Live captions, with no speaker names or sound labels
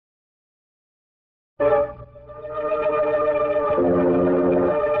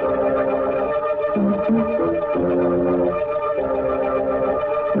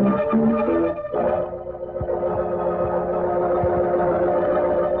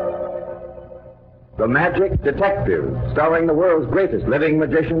The Magic Detective, starring the world's greatest living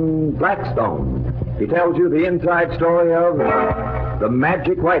magician, Blackstone. He tells you the inside story of the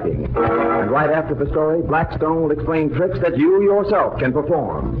magic writing. And right after the story, Blackstone will explain tricks that you yourself can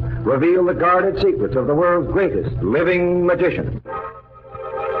perform. Reveal the guarded secrets of the world's greatest living magician.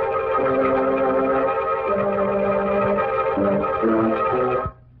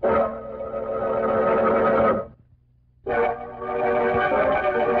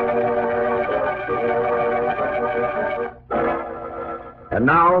 And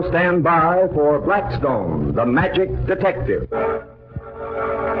now stand by for Blackstone, the Magic Detective.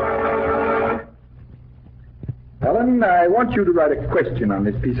 Helen, I want you to write a question on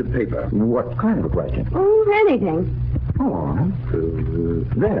this piece of paper. What kind of a question? Oh, anything. Oh,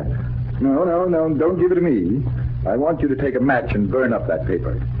 there. No, don't give it to me. I want you to take a match and burn up that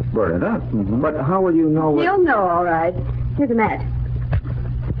paper. Burn it up? Mm-hmm. But how will you know He'll know, all right. Here's a match.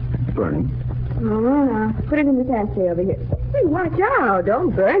 Burning. Oh, put it in the sachet over here. Hey, watch out.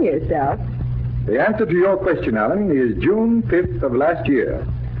 Don't burn yourself. The answer to your question, Alan, is June 5th of last year.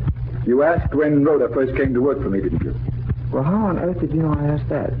 You asked when Rhoda first came to work for me, didn't you? Well, how on earth did you know I asked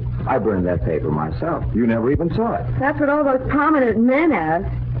that? I burned that paper myself. You never even saw it. That's what all those prominent men ask.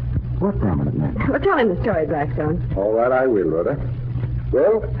 What prominent men? Well, tell him the story, Blackstone. All right, I will, Rhoda.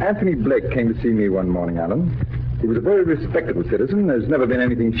 Well, Anthony Blake came to see me one morning, Alan. He was a very respectable citizen. There's never been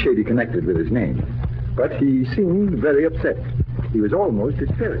anything shady connected with his name. But he seemed very upset. He was almost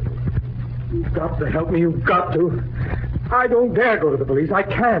hysterical. You've got to help me. You've got to. I don't dare go to the police. I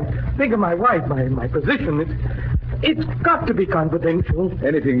can't. Think of my wife, my position. It's got to be confidential.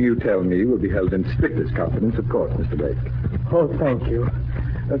 Anything you tell me will be held in strictest confidence, of course, Mr. Blake. Oh, thank you.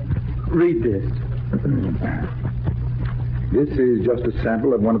 Read this. This is just a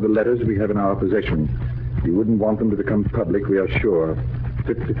sample of one of the letters we have in our possession. You wouldn't want them to become public, we are sure.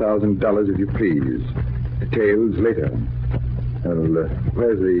 $50,000 if you please. Details later. Well,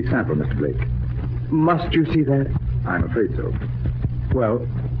 where's the sample, Mr. Blake? Must you see that? I'm afraid so. Well,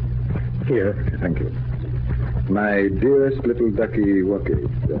 here. Thank you. My dearest little ducky wucky.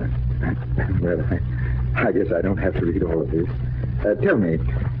 Well, I guess I don't have to read all of this. Tell me,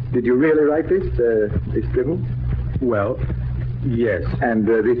 did you really write this scribble? Well, yes. And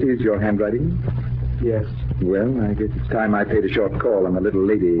this is your handwriting? Yes. Well, I guess it's time I paid a short call on the little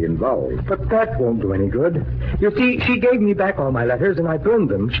lady involved. But that won't do any good. You see, she gave me back all my letters, and I burned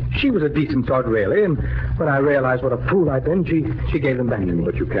them. She was a decent sort, really, and when I realized what a fool I'd been, she gave them back to me.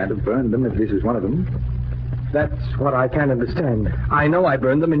 But you can't have burned them if this is one of them. That's what I can't understand. I know I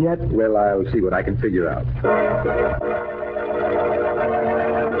burned them, and yet... Well, I'll see what I can figure out.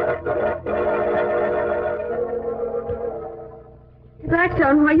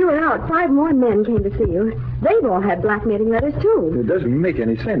 Blackstone, while you were out, 5 more men came to see you. They've all had blackmailing letters, too. It doesn't make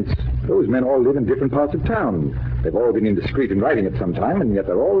any sense. Those men all live in different parts of town. They've all been indiscreet in writing at some time, and yet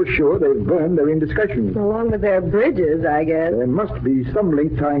they're all sure they've burned their indiscretion. Along with their bridges, I guess. There must be some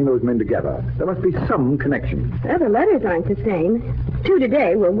link tying those men together. There must be some connection. Well, the letters aren't the same. 2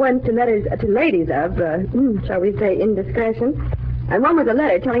 today were one to letters to ladies of, shall we say, indiscretion. And one was a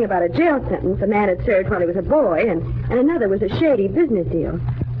letter telling about a jail sentence a man had served while he was a boy, and another was a shady business deal.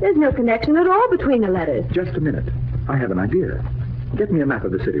 There's no connection at all between the letters. Just a minute. I have an idea. Get me a map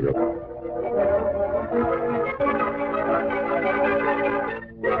of the city, Rhoda.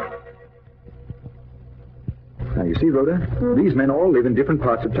 Now, you see, Rhoda, these men all live in different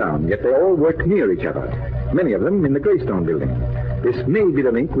parts of town, yet they all work near each other. Many of them in the Blackstone building. This may be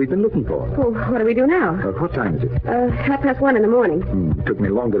the link we've been looking for. Well, what do we do now? What time is it? 1:30 in the morning. It took me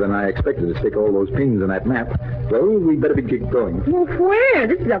longer than I expected to stick all those pins on that map. Well, we'd better be going. Well, where?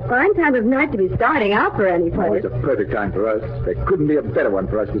 This is a fine time of night to be starting out for any place. Oh, it's a perfect time for us. There couldn't be a better one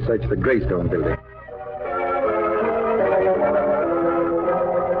for us to search the Blackstone building.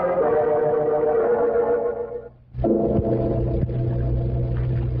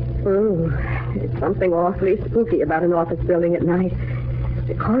 There's something awfully spooky about an office building at night.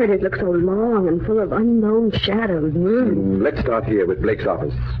 The corridors look so long and full of unknown shadows. Let's start here with Blake's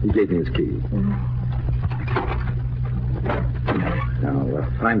office. He gave me his key. Now,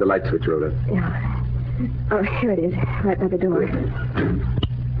 find the light switch, Rhoda. Yeah. Oh, here it is, right by the door.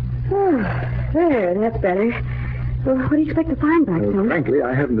 Oh, there, that's better. Well, what do you expect to find, Blackstone? Frankly,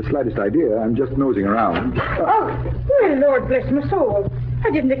 I haven't the slightest idea. I'm just nosing around. Oh, well, Lord bless my soul. I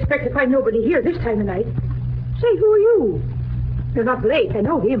didn't expect to find nobody here this time of night. Say, who are you? You're not late. I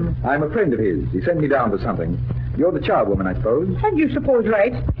know him. I'm a friend of his. He sent me down for something. You're the charwoman, I suppose? And you suppose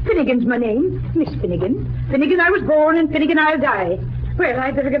right. Finnegan's my name. Miss Finnegan. Finnegan I was born, and Finnegan I'll die. Well,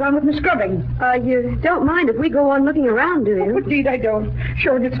 I'd better get on with my scrubbing. You don't mind if we go on looking around, do you? Oh, indeed I don't.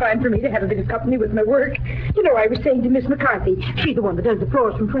 Sure, it's fine for me to have a bit of company with my work. You know, I was saying to Miss McCarthy, she's the one that does the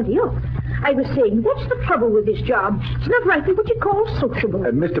floors from 20 up. I was saying, that's the trouble with this job. It's not rightly what you call sociable.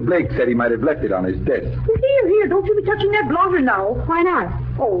 And Mr. Blake said he might have left it on his desk. Well, here, don't you be touching that blotter now. Why not?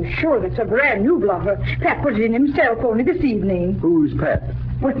 Oh, sure, that's a brand new blotter. Pat put it in himself only this evening. Who's Pat?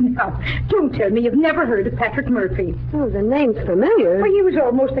 Well, now, don't tell me you've never heard of Patrick Murphy. Oh, the name's familiar. Well, he was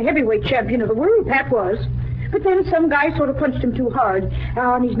almost the heavyweight champion of the world, Pat was. But then some guy sort of punched him too hard.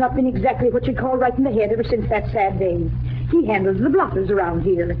 And he's not been exactly what you'd call right in the head ever since that sad day. He handles the blotters around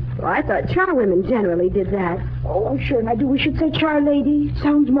here. Well, I thought charwomen generally did that. Oh, sure, and I do. We should say char lady.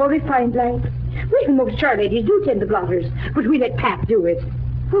 Sounds more refined like. Well, most char ladies do tend the blotters, but we let Pat do it.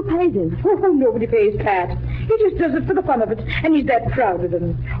 Who pays him? Oh, nobody pays Pat. He just does it for the fun of it, and he's that proud of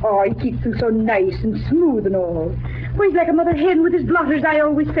them. Oh, he keeps them so nice and smooth and all. Well, he's like a mother hen with his blotters, I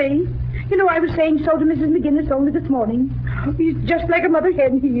always say. You know, I was saying so to Mrs. McGinnis only this morning. He's just like a mother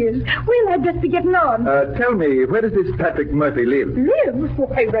hen, he is. Well, I'd just be getting on. Tell me, where does this Patrick Murphy live? Live?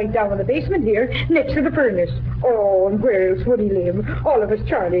 Why, right down in the basement here, next to the furnace. Oh, and where else would he live? All of us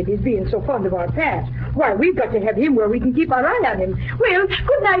char ladies being so fond of our Pat. Why, we've got to have him where we can keep our eye on him. Well,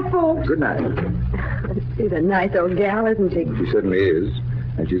 good night, folks. Good night. She's a nice old gal, isn't she? She certainly is.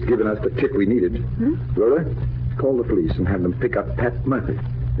 And she's given us the tip we needed. Rhoda, call the police and have them pick up Pat Murphy,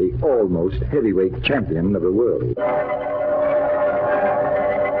 the almost heavyweight champion of the world.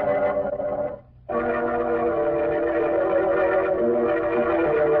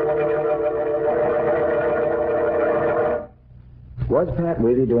 Was Pat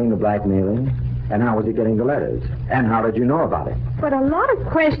really doing the blackmailing? And how was he getting the letters? And how did you know about it? But a lot of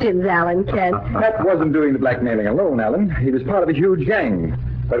questions, Alan, Kent. Pat wasn't doing the blackmailing alone, Alan. He was part of a huge gang.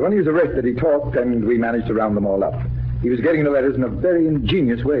 But when he was arrested, he talked, and we managed to round them all up. He was getting the letters in a very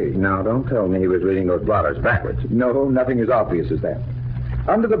ingenious way. Now, don't tell me he was reading those blotters backwards. No, nothing as obvious as that.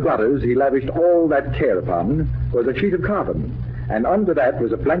 Under the blotters he lavished all that care upon was a sheet of carbon, and under that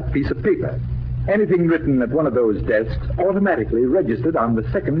was a blank piece of paper. Anything written at one of those desks automatically registered on the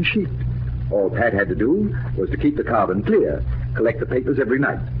second sheet. All Pat had to do was to keep the carbon clear, collect the papers every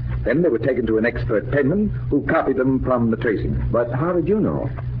night. Then they were taken to an expert penman who copied them from the tracing. But how did you know?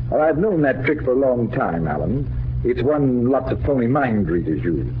 Well, I've known that trick for a long time, Alan. It's one lots of phony mind readers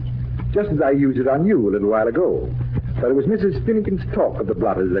use. Just as I used it on you a little while ago. But it was Mrs. Finnegan's talk of the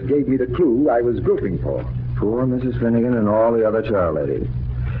blotters that gave me the clue I was groping for. Poor Mrs. Finnegan and all the other char ladies.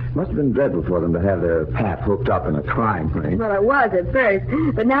 Must have been dreadful for them to have their Pat hooked up in a crime ring. Well, it was at first,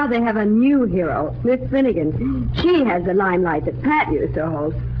 but now they have a new hero, Miss Finnegan. She has the limelight that Pat used to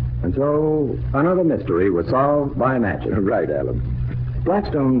hold. And so another mystery was solved by magic. Right, Alan.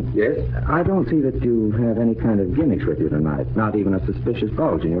 Blackstone. Yes? I don't see that you have any kind of gimmicks with you tonight. Not even a suspicious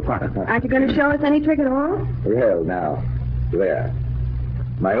bulge in your pocket. Aren't you going to show us any trick at all? Well, now, there.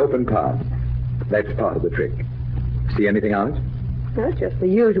 My open palm. That's part of the trick. See anything on it? That's just the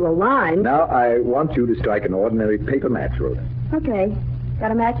usual line. Now, I want you to strike an ordinary paper match, Rhoda. Okay.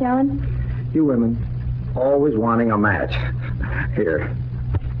 Got a match, Alan? You women, always wanting a match. Here.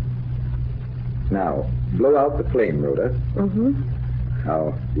 Now, blow out the flame, Rhoda. Mm-hmm.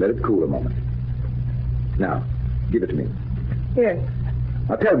 Now, let it cool a moment. Now, give it to me. Here.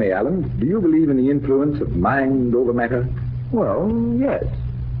 Now, tell me, Alan, do you believe in the influence of mind over matter? Well, yes.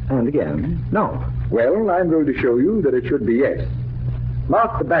 And again, no. Well, I'm going to show you that it should be yes.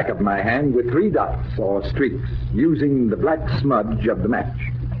 Mark the back of my hand with 3 dots or streaks using the black smudge of the match.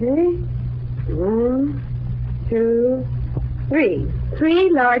 Okay. 1, 2, 3. 3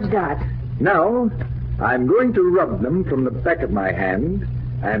 large dots. Now, I'm going to rub them from the back of my hand,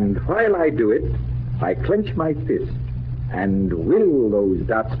 and while I do it, I clench my fist and will those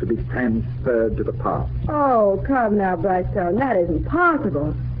dots to be transferred to the palm. Oh, come now, Blackstone. That isn't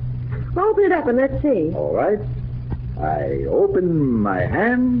possible. Open it up and let's see. All right. I open my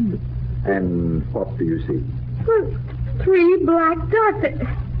hand, and what do you see? Well, 3 black dots.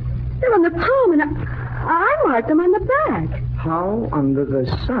 They're on the palm, and I marked them on the back. How under the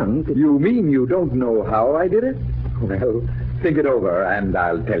sun could You mean you don't know how I did it? Well, think it over, and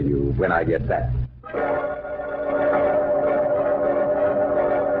I'll tell you when I get back.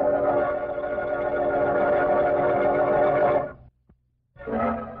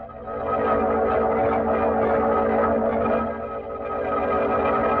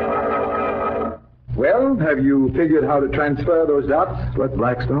 Well, have you figured how to transfer those dots? With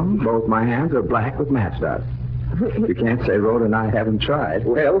Blackstone, both my hands are black with match dots. You can't say Rhoda and I haven't tried.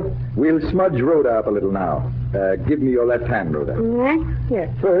 Well, we'll smudge Rhoda up a little now. Give me your left hand, Rhoda. Right?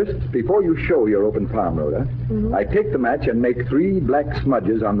 Here. First, before you show your open palm, Rhoda, I take the match and make 3 black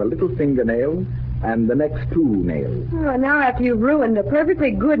smudges on the little fingernail and the next 2 nails. Oh, now after you've ruined a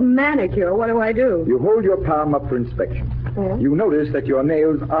perfectly good manicure, what do I do? You hold your palm up for inspection. Yeah. You notice that your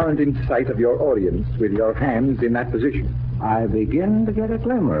nails aren't in sight of your audience with your hands in that position. I begin to get a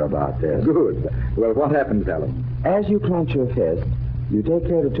glimmer about this. Good. Well, what happens, Alan? As you clench your fist, you take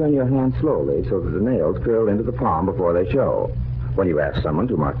care to turn your hand slowly so that the nails curl into the palm before they show. When you ask someone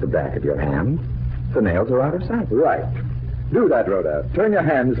to mark the back of your hand, the nails are out of sight. Right. Do that, Rhoda. Turn your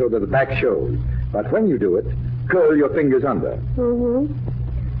hand so that the back shows. But when you do it, curl your fingers under. Mm-hmm.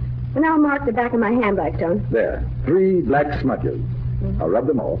 And I'll mark the back of my hand, Blackstone. There. 3 black smudges. I'll rub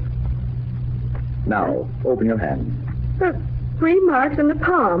them off. Now, open your hand. Look, 3 marks on the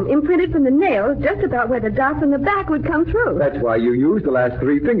palm, imprinted from the nails just about where the dots on the back would come through. That's why you use the last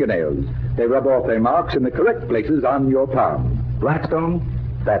 3 fingernails. They rub off their marks in the correct places on your palm. Blackstone,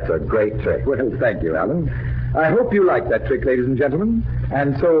 that's a great trick. Well, thank you, Alan. I hope you like that trick, ladies and gentlemen.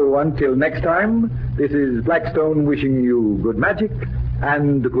 And so, until next time, this is Blackstone wishing you good magic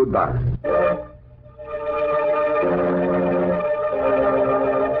and goodbye.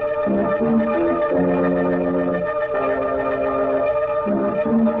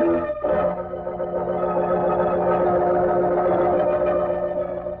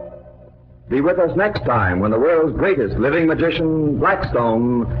 Be with us next time when the world's greatest living magician,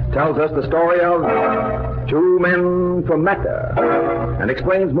 Blackstone, tells us the story of 2 men from Mecca and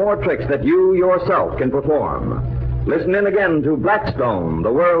explains more tricks that you yourself can perform. Listen in again to Blackstone,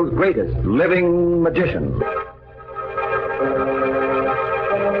 the world's greatest living magician.